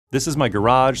This is my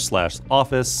garage slash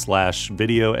office slash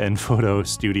video and photo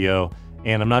studio,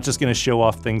 and I'm not just gonna show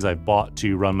off things I've bought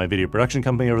to run my video production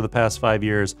company over the past 5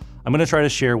 years. I'm gonna try to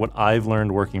share what I've learned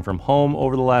working from home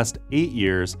over the last 8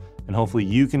 years, and hopefully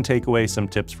you can take away some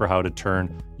tips for how to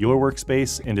turn your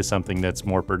workspace into something that's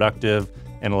more productive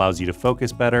and allows you to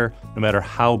focus better, no matter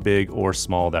how big or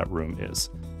small that room is.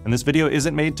 And this video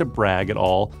isn't made to brag at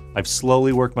all. I've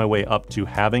slowly worked my way up to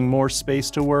having more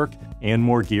space to work and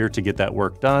more gear to get that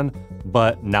work done.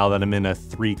 But now that I'm in a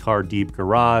 3-car deep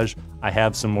garage, I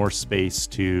have some more space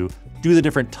to do the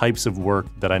different types of work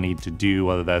that I need to do,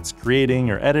 whether that's creating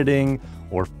or editing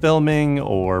or filming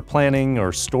or planning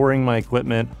or storing my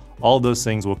equipment. All those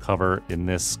things we'll cover in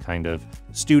this kind of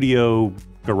studio,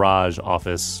 garage,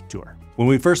 office tour. When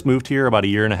we first moved here about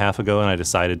 1.5 years ago and I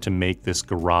decided to make this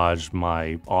garage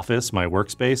my office, my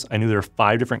workspace, I knew there were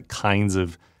 5 different kinds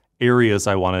of areas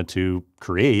I wanted to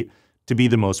create to be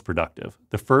the most productive.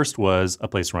 The first was a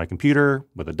place for my computer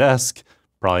with a desk,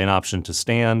 probably an option to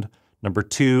stand. Number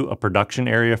 2, a production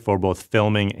area for both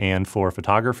filming and for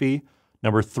photography.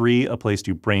 Number 3, a place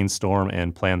to brainstorm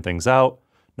and plan things out.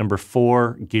 Number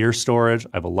 4, gear storage.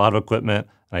 I have a lot of equipment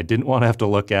and I didn't want to have to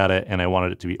look at it and I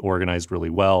wanted it to be organized really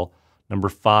well. Number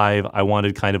 5, I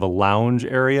wanted kind of a lounge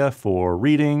area for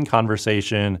reading,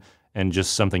 conversation, and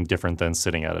just something different than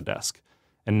sitting at a desk.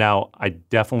 And now I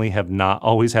definitely have not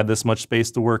always had this much space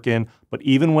to work in, but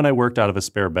even when I worked out of a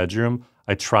spare bedroom,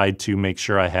 I tried to make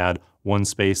sure I had one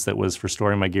space that was for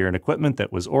storing my gear and equipment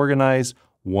that was organized,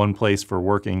 one place for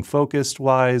working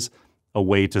focused-wise, a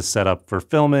way to set up for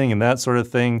filming and that sort of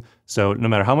thing. So no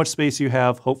matter how much space you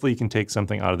have, hopefully you can take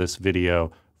something out of this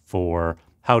video for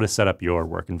how to set up your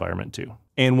work environment too.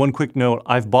 And one quick note,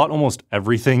 I've bought almost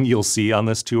everything you'll see on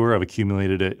this tour. I've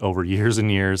accumulated it over years and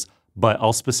years, but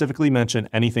I'll specifically mention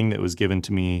anything that was given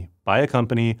to me by a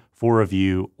company for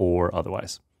review or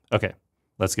otherwise. Okay,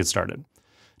 let's get started.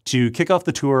 To kick off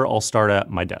the tour, I'll start at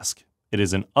my desk. It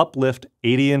is an uplift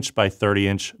 80-inch by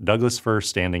 30-inch Douglas fir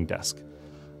standing desk.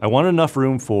 I wanted enough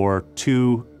room for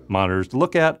 2 monitors to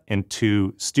look at and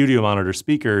 2 studio monitor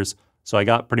speakers, so I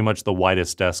got pretty much the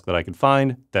widest desk that I could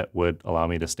find that would allow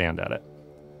me to stand at it.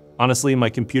 Honestly, my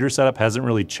computer setup hasn't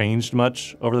really changed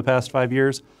much over the past 5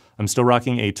 years. I'm still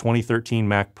rocking a 2013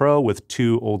 Mac Pro with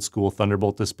 2 old school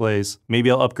Thunderbolt displays. Maybe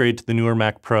I'll upgrade to the newer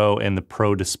Mac Pro and the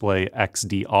Pro Display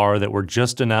XDR that were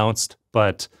just announced,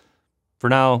 but for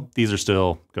now, these are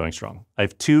still going strong. I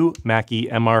have 2 Mackie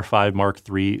MR5 Mark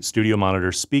III studio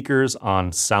monitor speakers on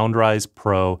SoundRise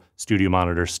Pro studio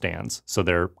monitor stands, so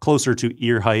they're closer to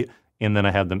ear height, and then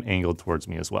I have them angled towards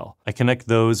me as well. I connect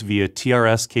those via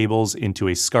TRS cables into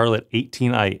a Scarlett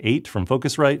 18i8 from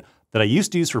Focusrite that I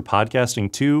used to use for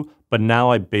podcasting too, but now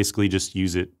I basically just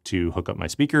use it to hook up my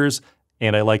speakers,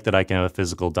 and I like that I can have a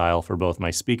physical dial for both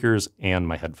my speakers and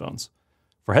my headphones.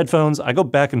 For headphones, I go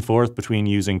back and forth between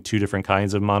using 2 different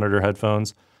kinds of monitor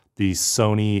headphones, the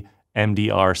Sony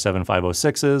MDR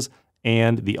 7506s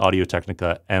and the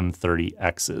Audio-Technica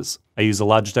M30Xs. I use a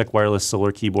Logitech wireless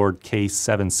solar keyboard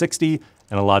K760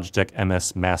 and a Logitech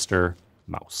MS Master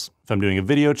mouse. If I'm doing a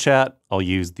video chat, I'll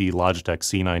use the Logitech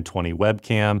C920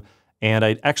 webcam, and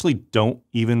I actually don't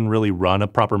even really run a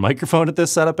proper microphone at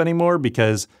this setup anymore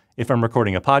because if I'm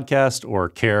recording a podcast or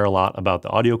care a lot about the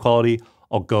audio quality,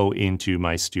 I'll go into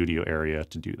my studio area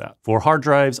to do that. For hard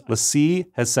drives, LaCie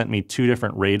has sent me 2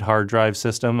 different RAID hard drive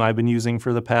system I've been using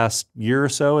for the past year or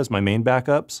so as my main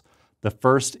backups. The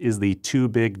first is the 2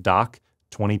 big dock,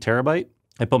 20 terabyte.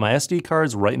 I put my SD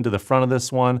cards right into the front of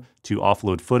this one to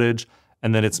offload footage,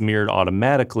 and then it's mirrored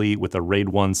automatically with a RAID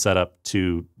 1 setup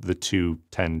to the 2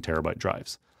 10 terabyte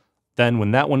drives. Then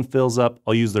when that one fills up,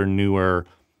 I'll use their newer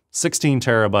 16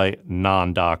 terabyte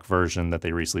non-dock version that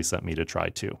they recently sent me to try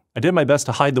too. I did my best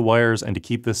to hide the wires and to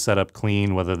keep this setup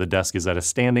clean, whether the desk is at a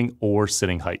standing or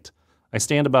sitting height. I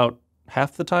stand about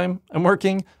half the time I'm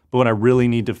working, but when I really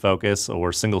need to focus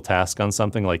or single task on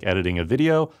something like editing a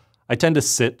video, I tend to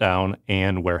sit down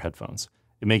and wear headphones.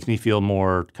 It makes me feel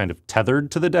more kind of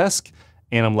tethered to the desk,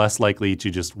 and I'm less likely to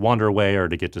just wander away or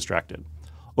to get distracted.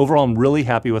 Overall, I'm really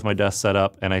happy with my desk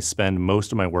setup, and I spend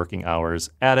most of my working hours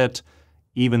at it.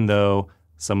 Even though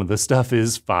some of this stuff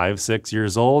is 5, 6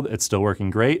 years old, it's still working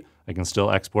great. I can still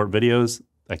export videos,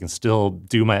 I can still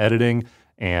do my editing,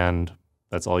 and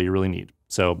that's all you really need.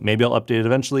 So maybe I'll update it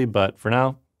eventually, but for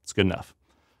now, it's good enough.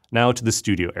 Now to the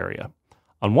studio area.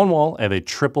 On one wall, I have a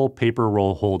triple paper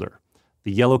roll holder.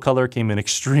 The yellow color came in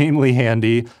extremely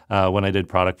handy when I did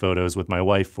product photos with my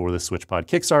wife for the SwitchPod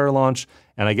Kickstarter launch,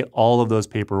 and I get all of those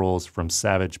paper rolls from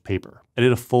Savage Paper. I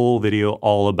did a full video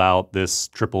all about this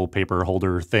triple paper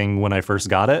holder thing when I first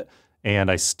got it.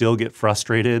 and I still get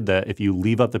frustrated that if you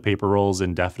leave up the paper rolls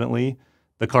indefinitely,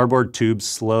 the cardboard tubes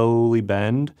slowly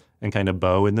bend and kind of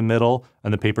bow in the middle,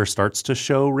 and the paper starts to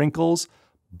show wrinkles.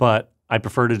 But I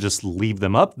prefer to just leave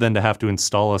them up than to have to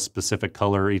install a specific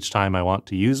color each time I want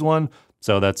to use one.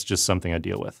 So that's just something I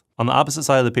deal with. On the opposite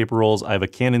side of the paper rolls, I have a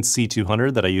Canon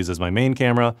C200 that I use as my main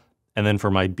camera. And then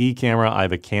for my B camera, I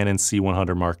have a Canon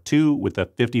C100 Mark II with a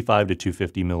 55 to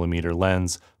 250 millimeter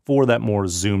lens for that more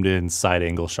zoomed in side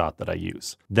angle shot that I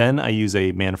use. Then I use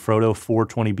a Manfrotto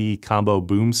 420B combo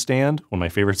boom stand, one of my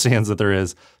favorite stands that there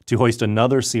is, to hoist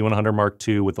another C100 Mark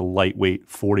II with a lightweight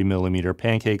 40 millimeter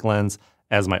pancake lens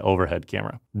as my overhead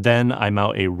camera. Then I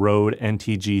mount a Rode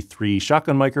NTG3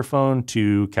 shotgun microphone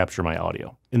to capture my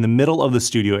audio. In the middle of the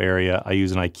studio area, I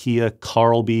use an IKEA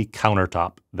Carlby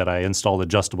countertop that I installed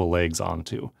adjustable legs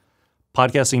onto.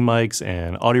 Podcasting mics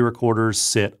and audio recorders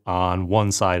sit on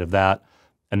one side of that,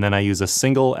 and then I use a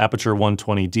single Aperture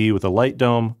 120D with a light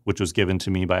dome, which was given to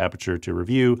me by Aperture to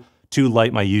review, to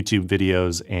light my YouTube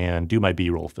videos and do my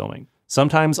B-roll filming.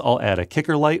 Sometimes I'll add a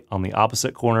kicker light on the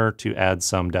opposite corner to add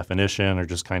some definition or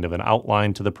just kind of an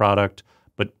outline to the product,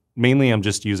 but mainly I'm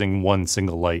just using one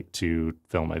single light to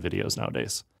film my videos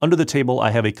nowadays. Under the table,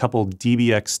 I have a couple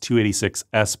DBX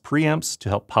 286S preamps to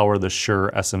help power the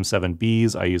Shure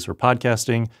SM7Bs I use for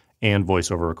podcasting and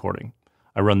voiceover recording.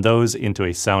 I run those into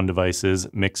a Sound Devices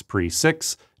Mix Pre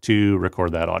 6 to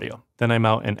record that audio. Then I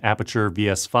mount an Aperture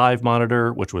VS5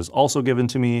 monitor, which was also given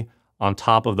to me, on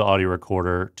top of the audio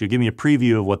recorder to give me a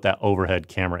preview of what that overhead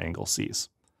camera angle sees.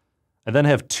 I then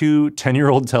have two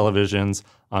 10-year-old televisions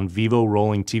on Vivo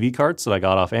rolling TV carts that I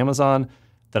got off Amazon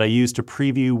that I use to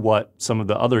preview what some of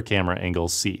the other camera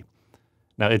angles see.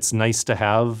 Now, it's nice to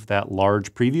have that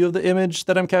large preview of the image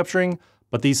that I'm capturing,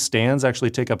 but these stands actually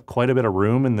take up quite a bit of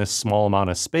room in this small amount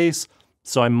of space,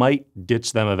 so I might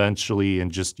ditch them eventually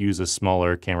and just use a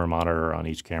smaller camera monitor on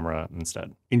each camera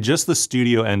instead. In just the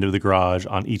studio end of the garage,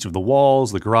 on each of the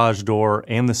walls, the garage door,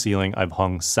 and the ceiling, I've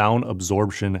hung sound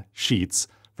absorption sheets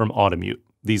from Automute.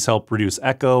 These help reduce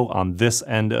echo on this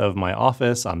end of my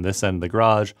office, on this end of the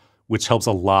garage, which helps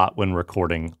a lot when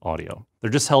recording audio. They're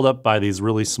just held up by these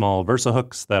really small Versa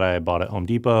hooks that I bought at Home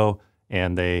Depot,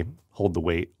 and they hold the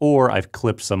weight, or I've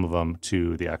clipped some of them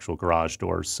to the actual garage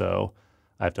doors, so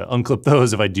I have to unclip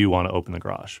those if I do want to open the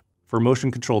garage. For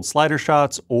motion-controlled slider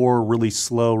shots or really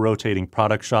slow rotating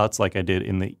product shots like I did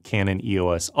in the Canon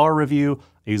EOS R review,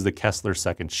 I use the Kessler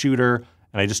second shooter,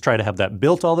 and I just try to have that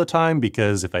built all the time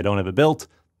because if I don't have it built,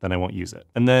 then I won't use it.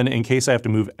 And then in case I have to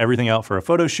move everything out for a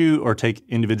photo shoot or take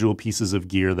individual pieces of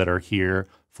gear that are here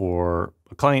for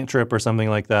a client trip or something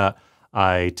like that,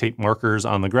 I tape markers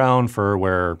on the ground for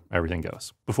where everything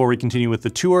goes. Before we continue with the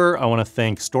tour, I want to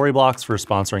thank Storyblocks for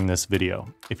sponsoring this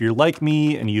video. If you're like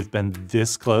me and you've been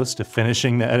this close to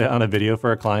finishing the edit on a video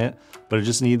for a client, but it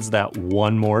just needs that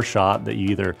one more shot that you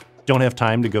either don't have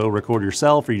time to go record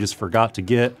yourself or you just forgot to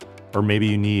get, or maybe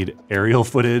you need aerial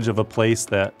footage of a place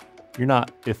that you're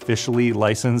not officially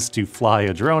licensed to fly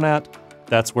a drone at,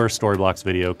 that's where Storyblocks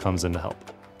Video comes in to help.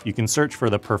 You can search for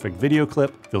the perfect video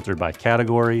clip filtered by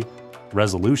category,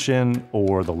 resolution,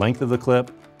 or the length of the clip,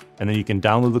 and then you can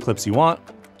download the clips you want,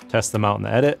 test them out in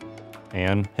the edit,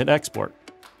 and hit export.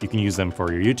 You can use them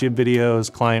for your YouTube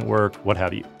videos, client work, what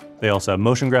have you. They also have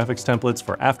motion graphics templates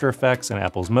for After Effects and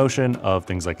Apple's Motion of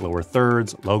things like lower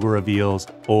thirds, logo reveals,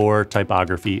 or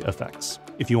typography effects.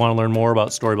 If you want to learn more about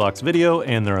Storyblocks Video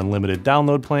and their unlimited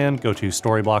download plan, go to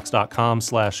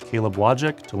storyblocks.com/Caleb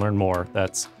Wojcik to learn more.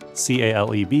 That's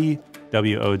CALEBWOJCIK.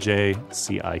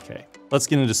 Let's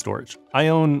get into storage. I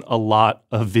own a lot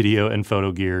of video and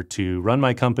photo gear to run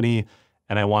my company,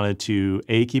 and I wanted to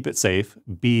A, keep it safe,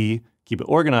 B, keep it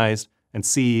organized, and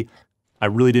C, I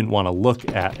really didn't want to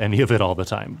look at any of it all the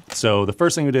time. So the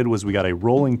first thing we did was we got a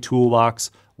rolling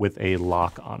toolbox with a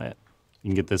lock on it. You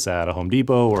can get this at a Home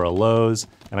Depot or a Lowe's,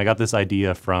 and I got this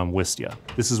idea from Wistia.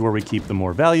 This is where we keep the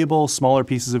more valuable, smaller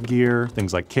pieces of gear,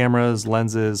 things like cameras,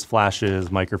 lenses,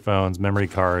 flashes, microphones, memory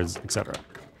cards, etc.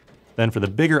 Then for the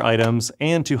bigger items,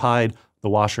 and to hide the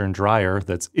washer and dryer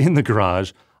that's in the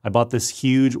garage, I bought this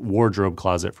huge wardrobe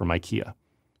closet from IKEA.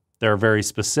 There are very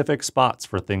specific spots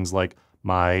for things like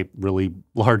my really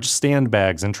large stand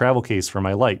bags and travel case for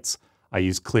my lights. I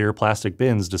use clear plastic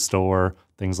bins to store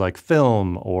things like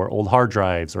film or old hard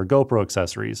drives or GoPro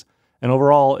accessories. And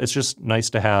overall, it's just nice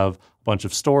to have a bunch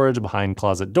of storage behind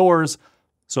closet doors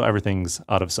so everything's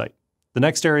out of sight. The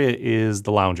next area is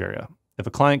the lounge area. If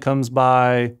a client comes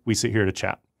by, we sit here to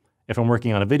chat. If I'm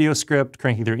working on a video script,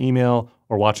 cranking through email,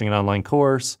 or watching an online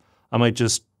course, I might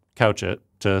just couch it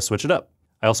to switch it up.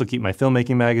 I also keep my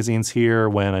filmmaking magazines here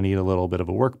when I need a little bit of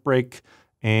a work break.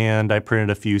 And I printed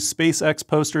a few SpaceX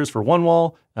posters for one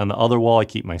wall. On the other wall, I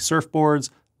keep my surfboards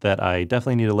that I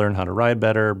definitely need to learn how to ride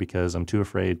better because I'm too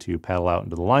afraid to paddle out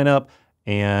into the lineup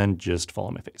and just fall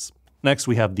on my face. Next,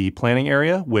 we have the planning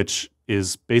area, which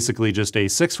is basically just a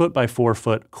 6-foot by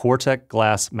 4-foot Cortec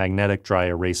glass magnetic dry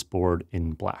erase board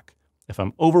in black. If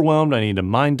I'm overwhelmed, I need to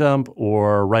mind dump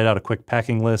or write out a quick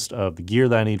packing list of the gear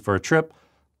that I need for a trip,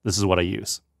 this is what I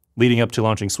use. Leading up to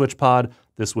launching SwitchPod,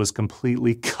 this was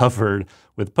completely covered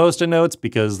with Post-it notes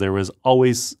because there was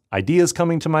always ideas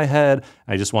coming to my head.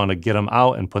 I just wanted to get them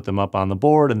out and put them up on the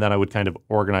board, and then I would kind of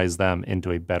organize them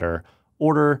into a better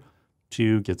order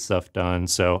to get stuff done.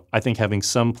 So I think having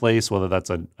some place, whether that's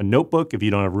a notebook, if you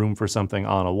don't have room for something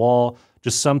on a wall,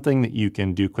 just something that you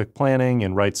can do quick planning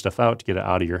and write stuff out to get it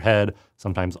out of your head.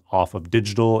 Sometimes off of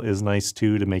digital is nice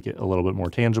too to make it a little bit more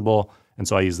tangible. And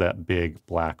so I use that big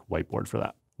black whiteboard for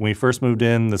that. When we first moved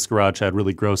in, this garage had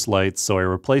really gross lights, so I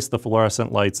replaced the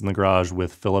fluorescent lights in the garage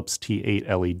with Philips T8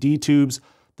 LED tubes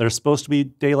that are supposed to be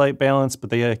daylight balanced,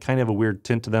 but they kind of have a weird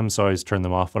tint to them, so I always turn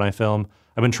them off when I film.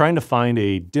 I've been trying to find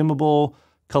a dimmable,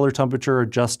 color temperature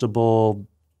adjustable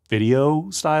video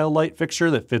style light fixture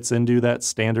that fits into that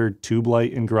standard tube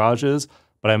light in garages,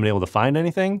 but I haven't been able to find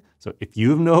anything. So if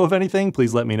you know of anything,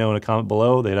 please let me know in a comment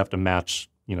below. They'd have to match,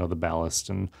 the ballast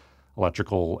and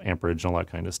electrical amperage and all that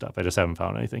kind of stuff. I just haven't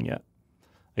found anything yet.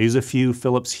 I use a few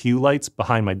Philips Hue lights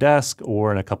behind my desk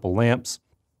or in a couple lamps.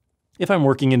 If I'm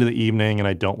working into the evening and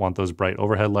I don't want those bright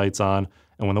overhead lights on,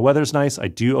 and when the weather's nice, I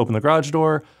do open the garage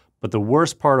door. But the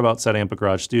worst part about setting up a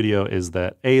garage studio is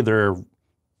that A, there are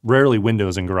rarely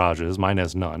windows in garages, mine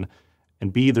has none,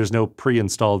 and B, there's no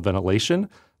pre-installed ventilation.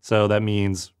 So that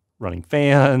means running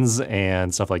fans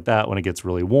and stuff like that when it gets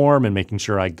really warm and making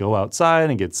sure I go outside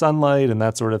and get sunlight and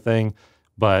that sort of thing.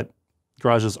 But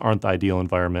garages aren't the ideal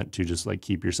environment to just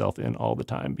keep yourself in all the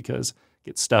time because it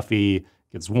gets stuffy, it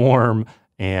gets warm,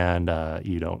 and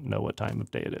you don't know what time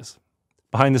of day it is.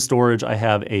 Behind the storage, I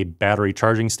have a battery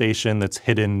charging station that's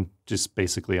hidden just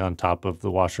basically on top of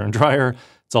the washer and dryer.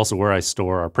 It's also where I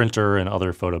store our printer and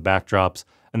other photo backdrops.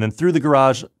 And then through the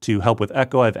garage, to help with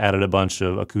echo, I've added a bunch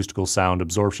of acoustical sound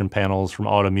absorption panels from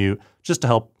Automute just to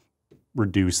help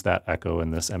reduce that echo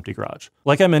in this empty garage.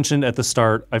 Like I mentioned at the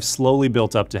start, I've slowly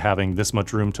built up to having this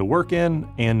much room to work in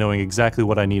and knowing exactly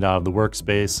what I need out of the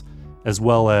workspace, as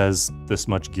well as this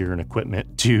much gear and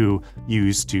equipment to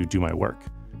use to do my work.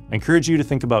 I encourage you to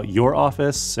think about your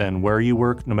office and where you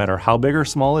work, no matter how big or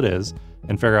small it is,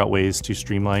 and figure out ways to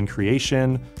streamline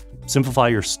creation, simplify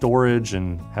your storage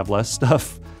and have less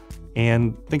stuff,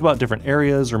 and think about different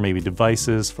areas or maybe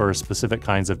devices for specific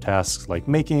kinds of tasks like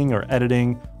making or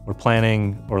editing or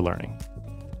planning or learning.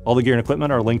 All the gear and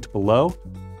equipment are linked below.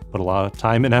 Put a lot of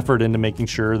time and effort into making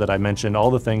sure that I mentioned all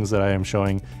the things that I am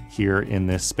showing here in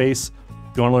this space.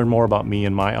 If you want to learn more about me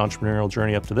and my entrepreneurial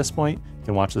journey up to this point, you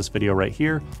can watch this video right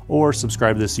here or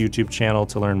subscribe to this YouTube channel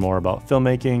to learn more about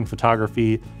filmmaking,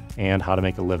 photography, and how to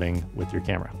make a living with your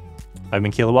camera. I've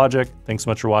been Wojcik. Thanks so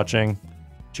much for watching.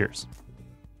 Cheers.